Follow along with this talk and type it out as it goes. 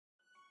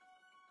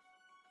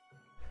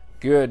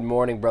Good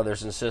morning,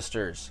 brothers and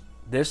sisters.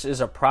 This is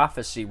a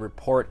prophecy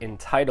report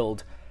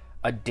entitled,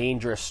 A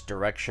Dangerous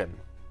Direction.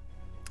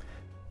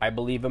 I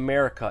believe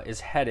America is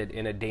headed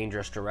in a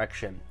dangerous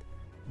direction,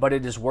 but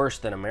it is worse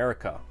than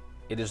America.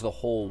 It is the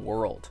whole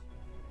world.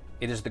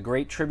 It is the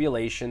great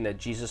tribulation that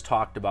Jesus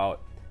talked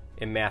about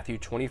in Matthew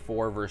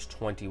 24, verse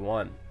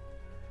 21.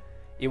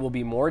 It will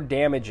be more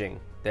damaging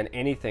than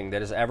anything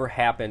that has ever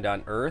happened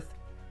on earth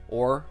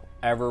or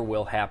ever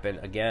will happen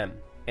again.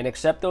 And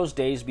except those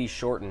days be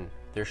shortened,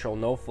 there shall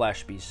no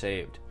flesh be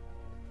saved.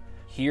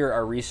 Here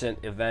are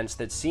recent events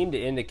that seem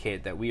to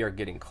indicate that we are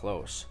getting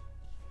close.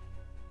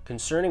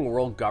 Concerning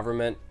world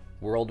government,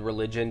 world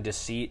religion,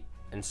 deceit,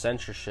 and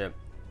censorship,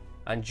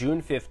 on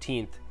June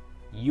 15th,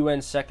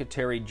 UN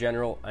Secretary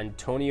General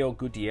Antonio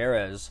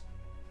Guterres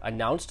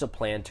announced a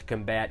plan to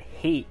combat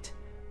hate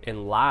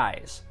and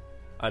lies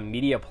on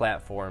media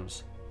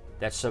platforms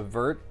that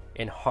subvert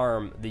and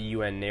harm the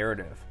UN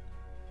narrative.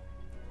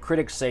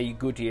 Critics say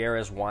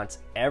Guterres wants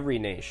every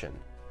nation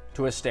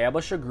to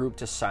establish a group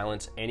to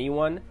silence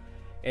anyone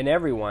and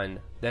everyone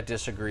that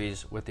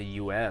disagrees with the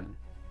UN.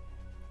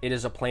 It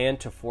is a plan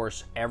to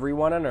force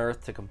everyone on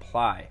earth to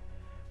comply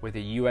with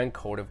the UN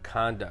Code of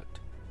Conduct,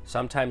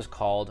 sometimes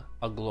called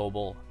a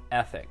global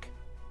ethic.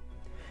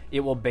 It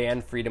will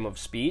ban freedom of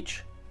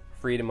speech,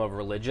 freedom of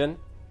religion,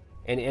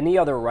 and any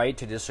other right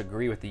to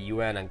disagree with the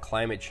UN on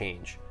climate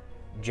change,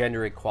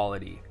 gender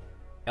equality,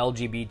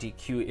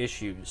 LGBTQ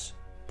issues,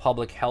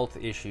 public health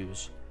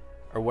issues,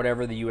 or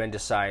whatever the UN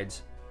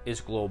decides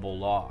is global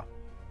law.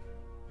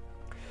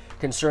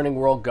 Concerning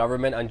world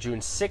government, on June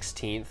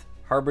 16th,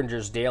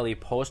 Harbinger's Daily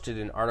posted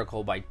an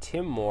article by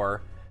Tim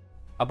Moore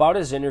about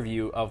his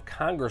interview of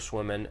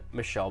Congresswoman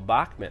Michelle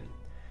Bachmann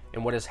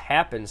and what has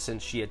happened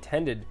since she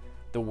attended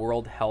the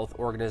World Health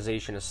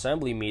Organization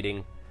Assembly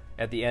meeting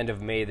at the end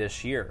of May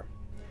this year.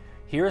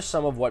 Here is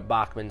some of what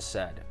Bachmann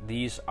said.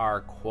 These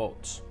are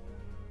quotes.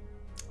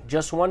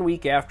 Just 1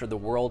 week after the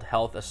World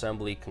Health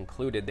Assembly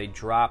concluded, they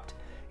dropped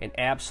an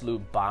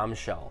absolute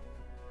bombshell.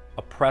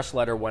 A press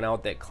letter went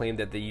out that claimed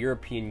that the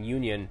European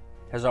Union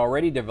has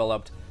already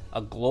developed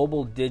a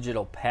global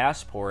digital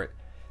passport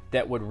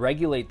that would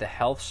regulate the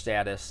health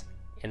status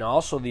and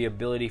also the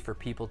ability for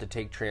people to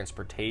take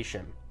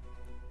transportation.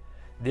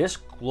 This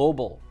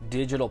global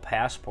digital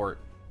passport,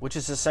 which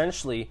is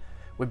essentially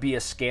would be a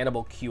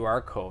scannable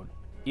QR code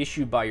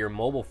issued by your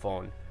mobile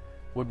phone,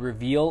 would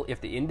reveal if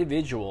the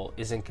individual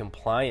is in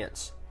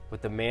compliance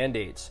with the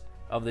mandates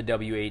of the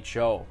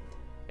WHO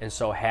and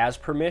so has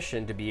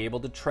permission to be able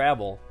to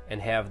travel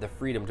and have the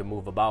freedom to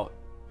move about.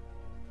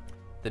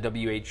 The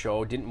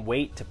WHO didn't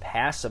wait to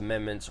pass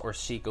amendments or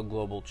seek a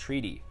global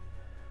treaty.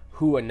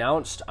 WHO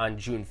announced on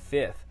June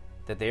 5th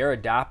that they are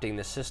adopting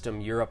the system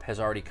Europe has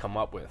already come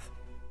up with.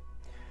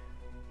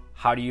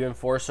 How do you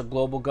enforce a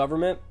global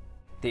government?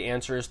 The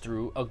answer is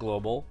through a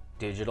global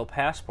digital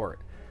passport.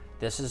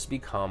 This has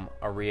become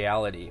a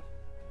reality.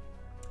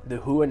 The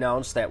WHO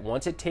announced that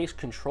once it takes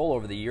control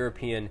over the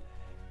European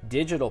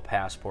digital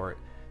passport,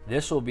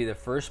 this will be the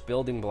first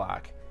building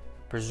block,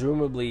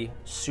 presumably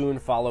soon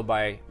followed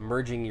by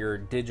merging your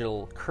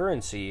digital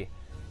currency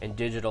and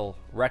digital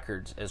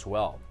records as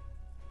well.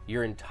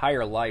 Your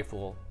entire life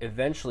will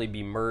eventually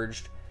be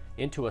merged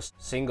into a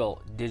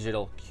single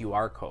digital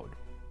QR code.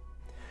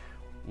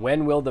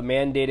 When will the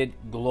mandated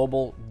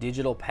global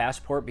digital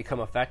passport become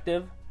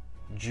effective?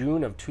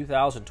 June of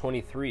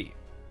 2023.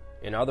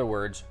 In other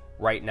words,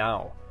 right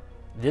now.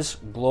 This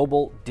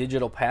global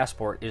digital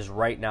passport is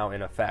right now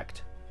in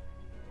effect.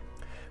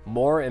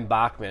 Moore and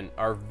Bachmann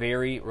are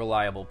very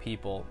reliable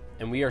people,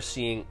 and we are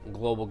seeing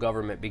global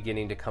government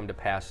beginning to come to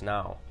pass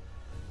now.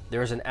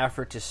 There is an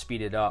effort to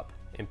speed it up,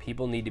 and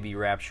people need to be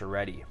rapture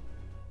ready.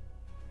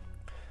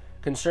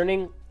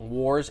 Concerning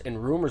wars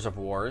and rumors of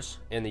wars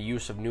and the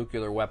use of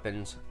nuclear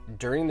weapons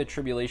during the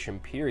tribulation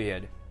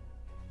period,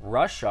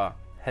 Russia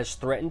has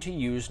threatened to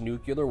use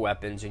nuclear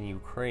weapons in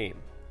Ukraine.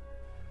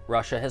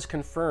 Russia has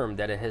confirmed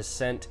that it has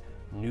sent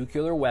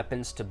nuclear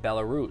weapons to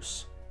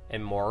Belarus,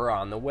 and more are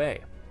on the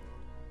way.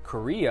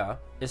 Korea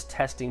is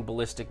testing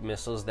ballistic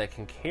missiles that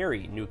can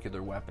carry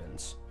nuclear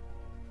weapons.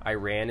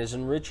 Iran is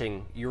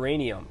enriching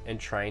uranium and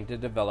trying to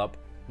develop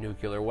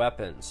nuclear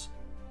weapons.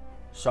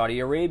 Saudi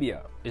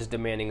Arabia is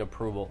demanding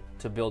approval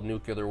to build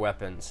nuclear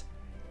weapons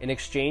in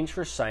exchange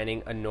for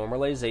signing a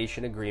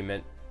normalization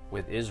agreement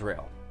with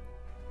Israel.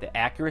 The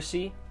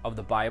accuracy of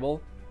the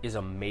Bible is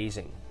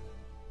amazing.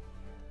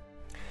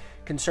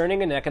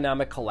 Concerning an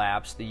economic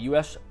collapse, the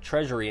U.S.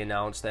 Treasury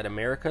announced that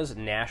America's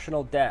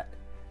national debt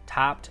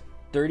topped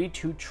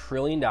 $32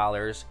 trillion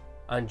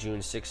on June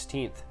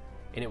 16th,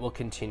 and it will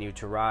continue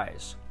to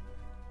rise.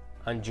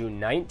 On June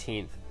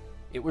 19th,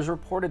 it was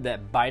reported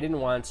that Biden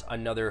wants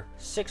another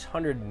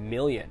 $600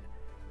 million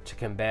to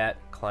combat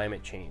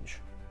climate change.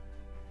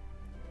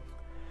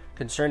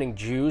 Concerning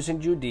Jews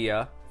in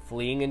Judea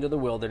fleeing into the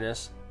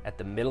wilderness at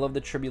the middle of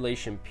the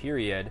tribulation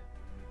period,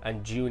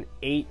 on June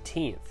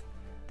 18th,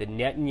 the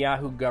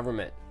Netanyahu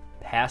government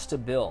passed a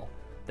bill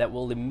that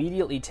will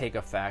immediately take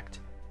effect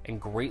and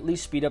greatly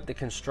speed up the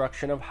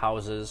construction of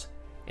houses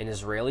in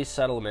Israeli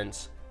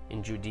settlements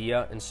in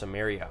Judea and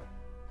Samaria.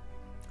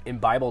 In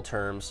Bible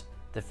terms,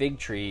 the fig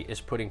tree is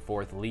putting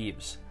forth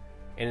leaves,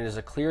 and it is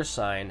a clear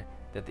sign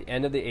that the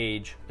end of the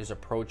age is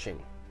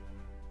approaching.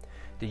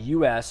 The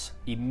U.S.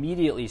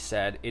 immediately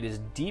said it is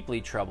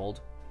deeply troubled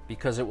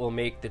because it will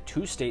make the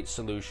two-state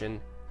solution,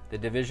 the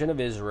division of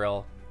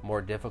Israel,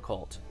 more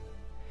difficult.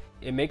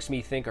 It makes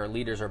me think our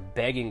leaders are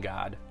begging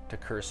God to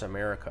curse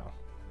America.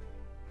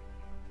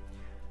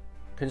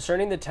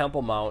 Concerning the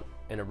Temple Mount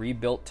and a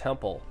rebuilt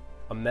temple,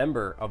 a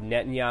member of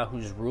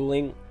Netanyahu's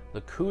ruling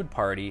Likud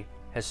party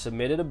has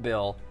submitted a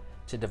bill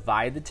to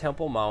divide the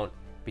Temple Mount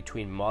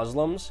between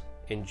Muslims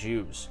and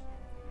Jews.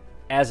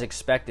 As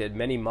expected,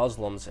 many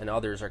Muslims and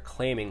others are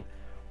claiming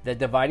that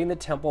dividing the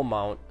Temple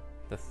Mount,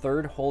 the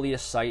third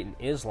holiest site in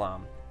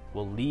Islam,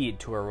 will lead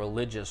to a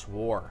religious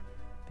war,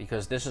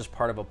 because this is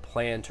part of a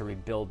plan to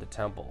rebuild the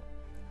temple.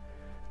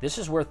 This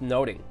is worth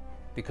noting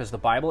because the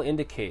Bible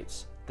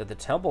indicates that the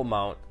Temple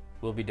Mount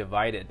will be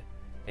divided,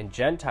 and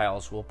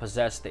Gentiles will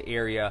possess the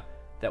area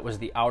that was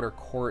the outer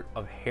court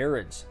of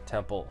Herod's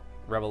temple,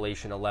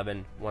 Revelation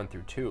 11,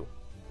 1-2.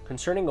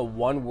 Concerning a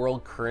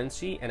one-world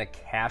currency and a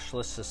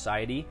cashless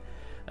society,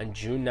 on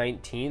June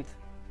 19th,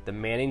 the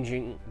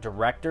managing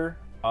director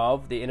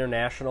of the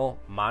International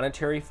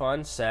Monetary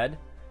Fund said,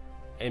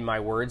 in my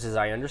words as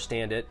I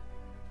understand it,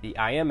 the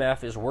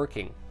IMF is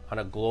working on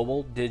a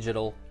global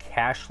digital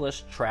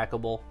cashless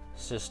trackable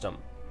system.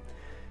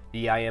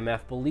 The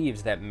IMF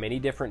believes that many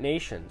different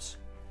nations,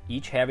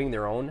 each having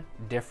their own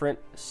different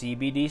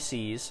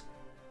CBDCs,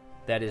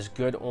 that is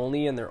good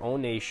only in their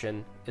own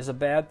nation, is a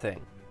bad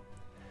thing.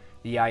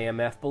 The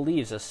IMF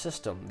believes a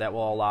system that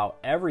will allow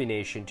every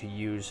nation to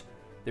use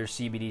their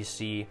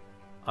CBDC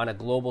on a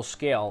global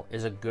scale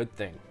is a good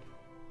thing.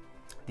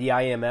 The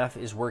IMF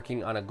is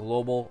working on a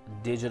global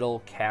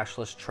digital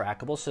cashless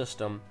trackable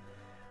system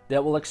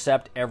that will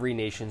accept every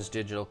nation's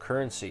digital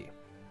currency.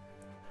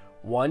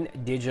 One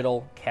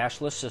digital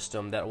cashless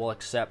system that will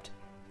accept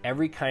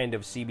every kind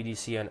of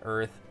CBDC on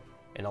Earth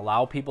and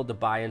allow people to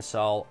buy and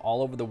sell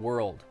all over the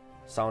world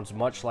sounds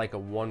much like a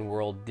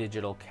one-world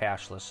digital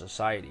cashless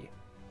society.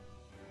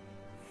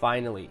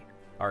 Finally,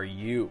 are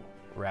you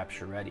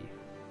rapture ready?